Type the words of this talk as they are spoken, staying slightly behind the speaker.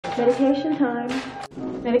Medication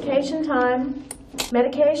time. Medication time.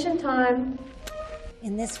 Medication time.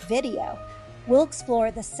 In this video, we'll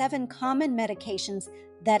explore the 7 common medications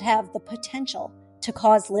that have the potential to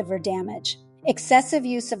cause liver damage. Excessive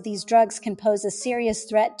use of these drugs can pose a serious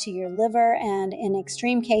threat to your liver and, in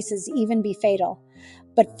extreme cases, even be fatal.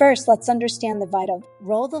 But first, let's understand the vital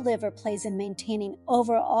role the liver plays in maintaining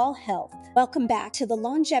overall health. Welcome back to the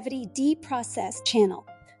Longevity Deprocessed channel.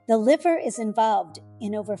 The liver is involved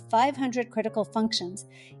in over 500 critical functions,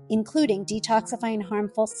 including detoxifying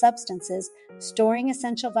harmful substances, storing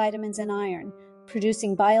essential vitamins and iron,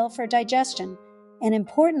 producing bile for digestion, and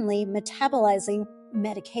importantly, metabolizing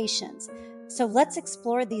medications. So let's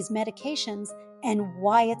explore these medications and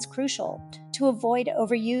why it's crucial to avoid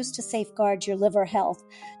overuse to safeguard your liver health.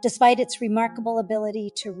 Despite its remarkable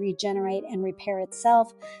ability to regenerate and repair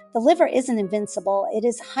itself, the liver isn't invincible. It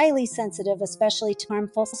is highly sensitive, especially to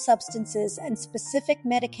harmful substances and specific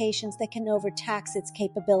medications that can overtax its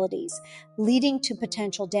capabilities, leading to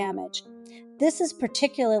potential damage. This is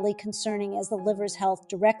particularly concerning as the liver's health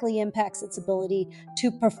directly impacts its ability to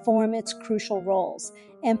perform its crucial roles,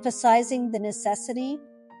 emphasizing the necessity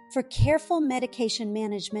for careful medication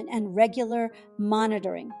management and regular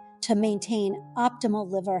monitoring to maintain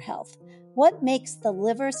optimal liver health. What makes the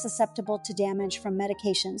liver susceptible to damage from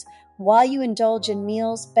medications? While you indulge in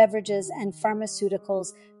meals, beverages, and pharmaceuticals,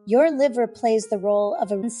 your liver plays the role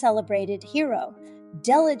of a celebrated hero,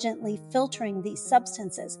 diligently filtering these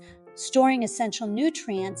substances, storing essential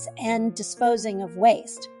nutrients, and disposing of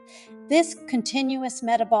waste. This continuous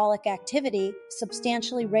metabolic activity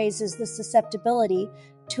substantially raises the susceptibility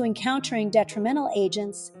to encountering detrimental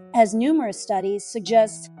agents, as numerous studies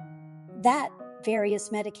suggest that various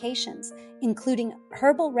medications, including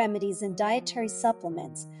herbal remedies and dietary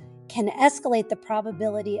supplements, can escalate the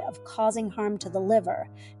probability of causing harm to the liver.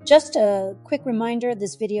 Just a quick reminder,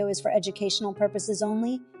 this video is for educational purposes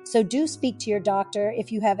only, so do speak to your doctor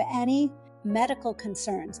if you have any medical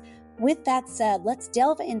concerns. With that said, let's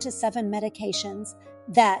delve into 7 medications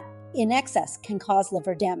that, in excess, can cause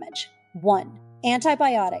liver damage. 1.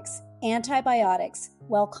 Antibiotics. Antibiotics,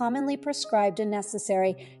 while commonly prescribed and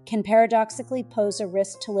necessary, can paradoxically pose a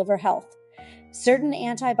risk to liver health. Certain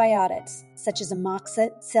antibiotics, such as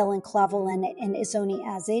amoxicillin, clavulan, and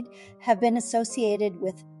isoniazid, have been associated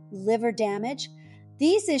with liver damage.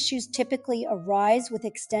 These issues typically arise with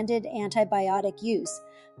extended antibiotic use,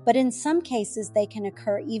 but in some cases they can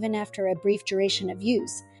occur even after a brief duration of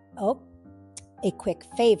use. A quick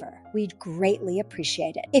favor. We'd greatly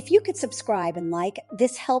appreciate it if you could subscribe and like.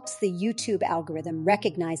 This helps the YouTube algorithm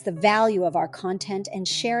recognize the value of our content and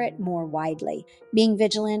share it more widely. Being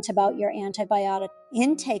vigilant about your antibiotic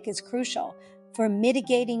intake is crucial for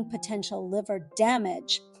mitigating potential liver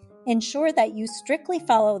damage. Ensure that you strictly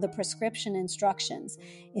follow the prescription instructions.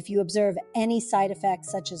 If you observe any side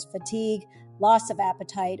effects such as fatigue, loss of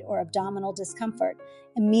appetite, or abdominal discomfort,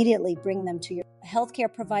 immediately bring them to your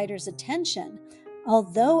healthcare provider's attention.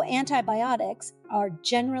 Although antibiotics are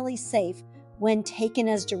generally safe when taken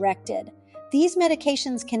as directed, these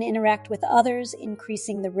medications can interact with others,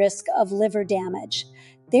 increasing the risk of liver damage.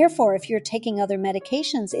 Therefore, if you're taking other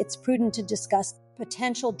medications, it's prudent to discuss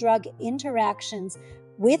potential drug interactions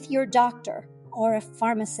with your doctor or a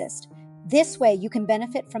pharmacist. This way, you can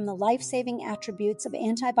benefit from the life-saving attributes of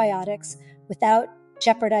antibiotics without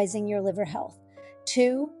jeopardizing your liver health.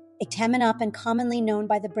 2. Acetaminophen, commonly known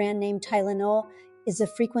by the brand name Tylenol, is a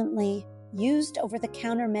frequently used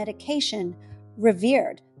over-the-counter medication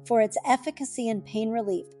revered for its efficacy in pain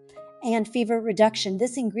relief and fever reduction.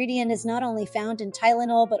 This ingredient is not only found in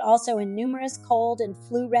Tylenol, but also in numerous cold and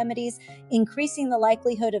flu remedies, increasing the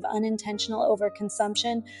likelihood of unintentional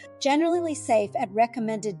overconsumption. Generally safe at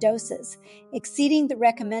recommended doses. Exceeding the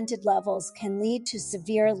recommended levels can lead to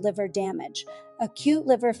severe liver damage. Acute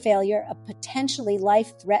liver failure, a potentially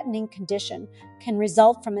life-threatening condition, can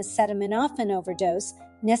result from acetaminophen overdose,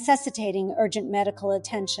 necessitating urgent medical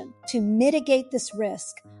attention. To mitigate this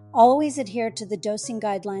risk, always adhere to the dosing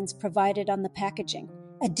guidelines provided on the packaging.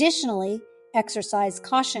 Additionally, exercise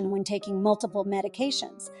caution when taking multiple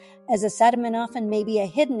medications, as acetaminophen may be a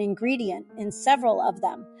hidden ingredient in several of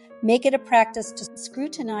them. Make it a practice to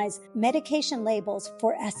scrutinize medication labels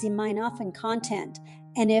for acetaminophen content,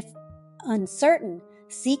 and if uncertain,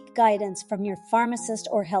 seek guidance from your pharmacist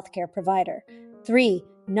or healthcare provider. 3.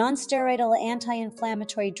 Non-steroidal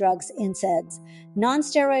anti-inflammatory drugs, NSAIDs.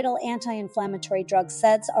 Non-steroidal anti-inflammatory drugs,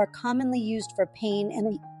 SAIDs, are commonly used for pain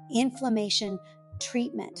and inflammation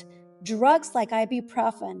treatment. Drugs like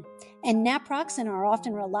ibuprofen and naproxen are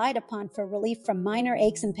often relied upon for relief from minor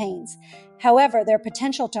aches and pains. However, their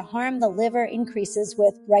potential to harm the liver increases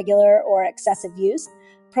with regular or excessive use.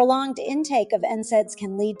 Prolonged intake of NSAIDs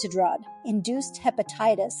can lead to drug-induced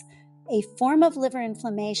hepatitis, a form of liver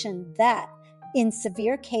inflammation that, in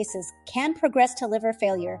severe cases, can progress to liver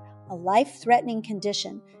failure, a life-threatening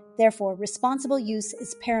condition. Therefore, responsible use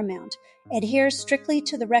is paramount. Adhere strictly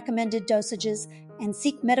to the recommended dosages and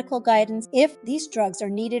seek medical guidance if these drugs are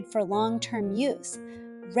needed for long-term use.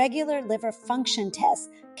 Regular liver function tests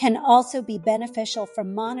can also be beneficial for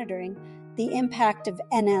monitoring the impact of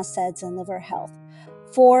NSAIDs on liver health.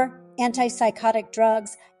 4. Antipsychotic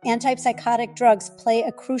drugs. Antipsychotic drugs play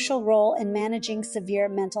a crucial role in managing severe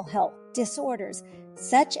mental health disorders,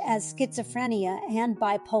 such as schizophrenia and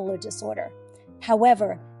bipolar disorder.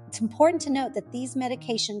 However, it's important to note that these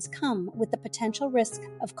medications come with the potential risk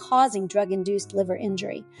of causing drug-induced liver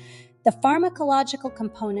injury. The pharmacological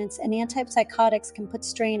components and antipsychotics can put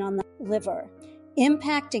strain on the liver,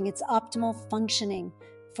 impacting its optimal functioning.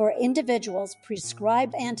 For individuals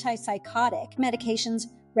prescribed antipsychotic medications,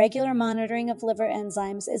 regular monitoring of liver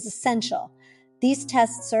enzymes is essential. These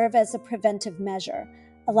tests serve as a preventive measure,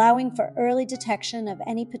 allowing for early detection of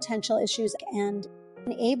any potential issues and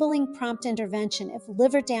enabling prompt intervention if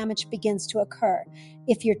liver damage begins to occur.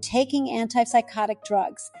 If you're taking antipsychotic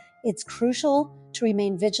drugs, it's crucial to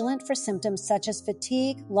remain vigilant for symptoms such as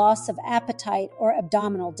fatigue, loss of appetite, or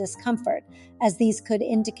abdominal discomfort, as these could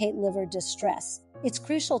indicate liver distress. It's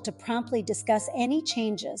crucial to promptly discuss any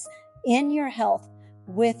changes in your health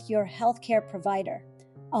with your healthcare provider.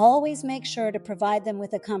 Always make sure to provide them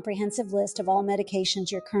with a comprehensive list of all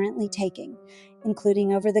medications you're currently taking,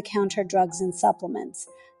 including over-the-counter drugs and supplements.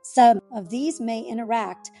 Some of these may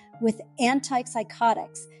interact with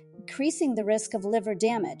antipsychotics, increasing the risk of liver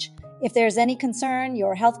damage. If there's any concern,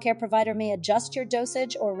 your healthcare provider may adjust your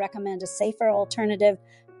dosage or recommend a safer alternative.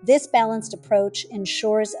 This balanced approach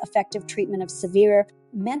ensures effective treatment of severe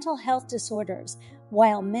mental health disorders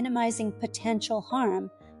while minimizing potential harm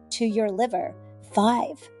to your liver.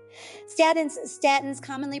 5. Statins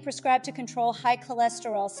commonly prescribed to control high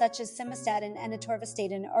cholesterol, such as simvastatin and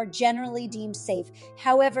atorvastatin, are generally deemed safe.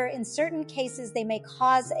 However, in certain cases, they may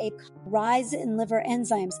cause a rise in liver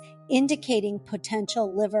enzymes, indicating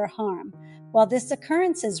potential liver harm. While this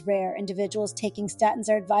occurrence is rare, individuals taking statins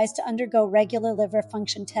are advised to undergo regular liver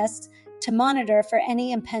function tests to monitor for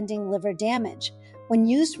any impending liver damage. When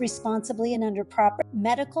used responsibly and under proper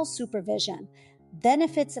medical supervision,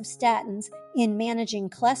 benefits of statins in managing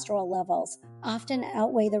cholesterol levels often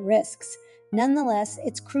outweigh the risks. Nonetheless,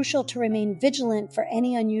 it's crucial to remain vigilant for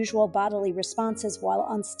any unusual bodily responses while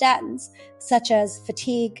on statins, such as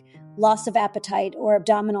fatigue, loss of appetite, or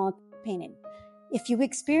abdominal pain. If you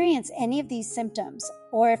experience any of these symptoms,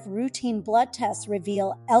 or if routine blood tests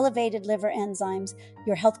reveal elevated liver enzymes,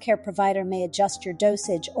 your healthcare provider may adjust your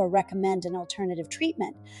dosage or recommend an alternative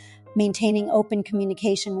treatment. Maintaining open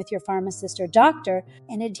communication with your pharmacist or doctor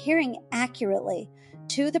and adhering accurately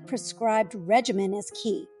to the prescribed regimen is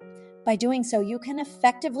key. By doing so, you can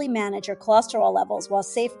effectively manage your cholesterol levels while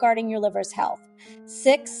safeguarding your liver's health.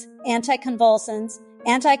 6. Anticonvulsants,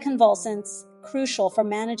 crucial for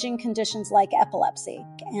managing conditions like epilepsy,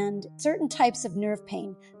 and certain types of nerve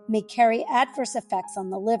pain may carry adverse effects on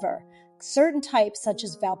the liver. Certain types, such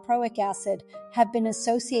as valproic acid, have been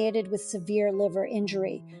associated with severe liver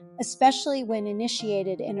injury, especially when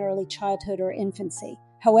initiated in early childhood or infancy.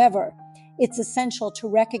 However, it's essential to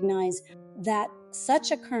recognize that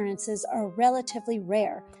such occurrences are relatively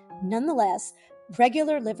rare. Nonetheless,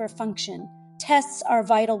 regular liver function tests are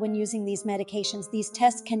vital when using these medications. These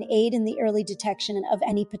tests can aid in the early detection of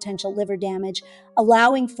any potential liver damage,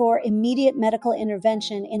 allowing for immediate medical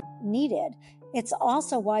intervention if needed. It's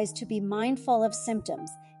also wise to be mindful of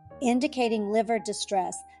symptoms indicating liver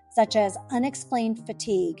distress, such as unexplained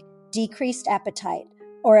fatigue, decreased appetite,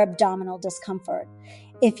 or abdominal discomfort.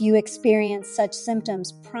 If you experience such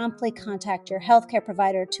symptoms, promptly contact your healthcare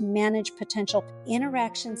provider to manage potential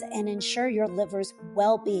interactions and ensure your liver's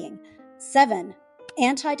well-being. 7.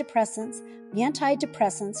 Antidepressants.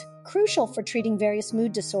 Antidepressants, crucial for treating various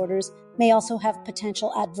mood disorders, may also have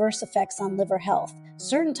potential adverse effects on liver health.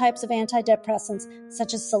 Certain types of antidepressants,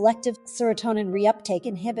 such as selective serotonin reuptake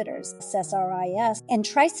inhibitors, SSRIs, and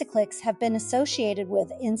tricyclics, have been associated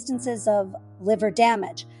with instances of liver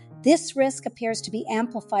damage. This risk appears to be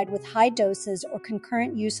amplified with high doses or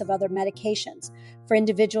concurrent use of other medications. For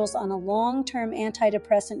individuals on a long-term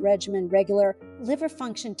antidepressant regimen, regular liver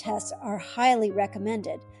function tests are highly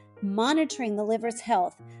recommended. Monitoring the liver's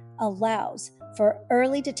health allows for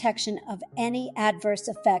early detection of any adverse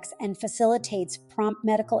effects and facilitates prompt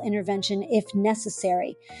medical intervention if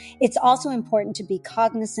necessary. It's also important to be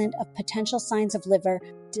cognizant of potential signs of liver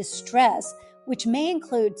distress, which may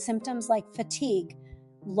include symptoms like fatigue,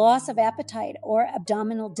 loss of appetite, or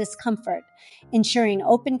abdominal discomfort. Ensuring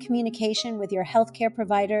open communication with your healthcare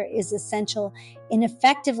provider is essential in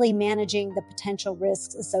effectively managing the potential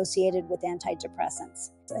risks associated with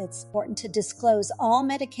antidepressants. It's important to disclose all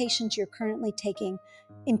medications you're currently taking,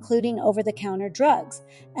 including over-the-counter drugs,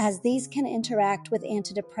 as these can interact with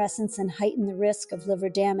antidepressants and heighten the risk of liver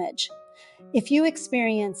damage. If you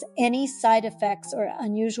experience any side effects or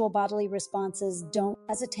unusual bodily responses, don't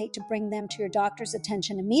hesitate to bring them to your doctor's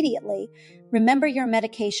attention immediately. Remember, your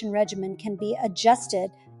medication regimen can be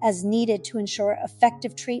adjusted as needed to ensure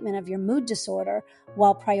effective treatment of your mood disorder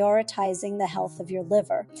while prioritizing the health of your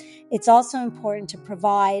liver. It's also important to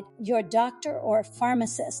provide your doctor or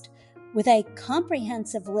pharmacist with a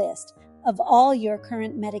comprehensive list of all your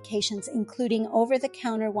current medications, including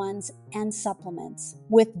over-the-counter ones and supplements.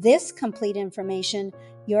 With this complete information,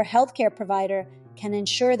 your healthcare provider can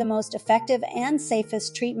ensure the most effective and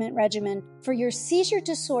safest treatment regimen for your seizure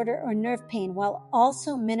disorder or nerve pain while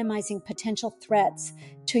also minimizing potential threats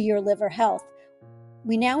to your liver health.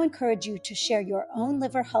 We now encourage you to share your own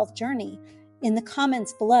liver health journey in the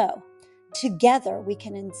comments below. Together, we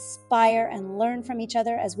can inspire and learn from each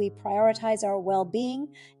other as we prioritize our well-being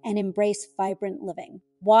and embrace vibrant living.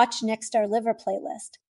 Watch Next Our Liver playlist.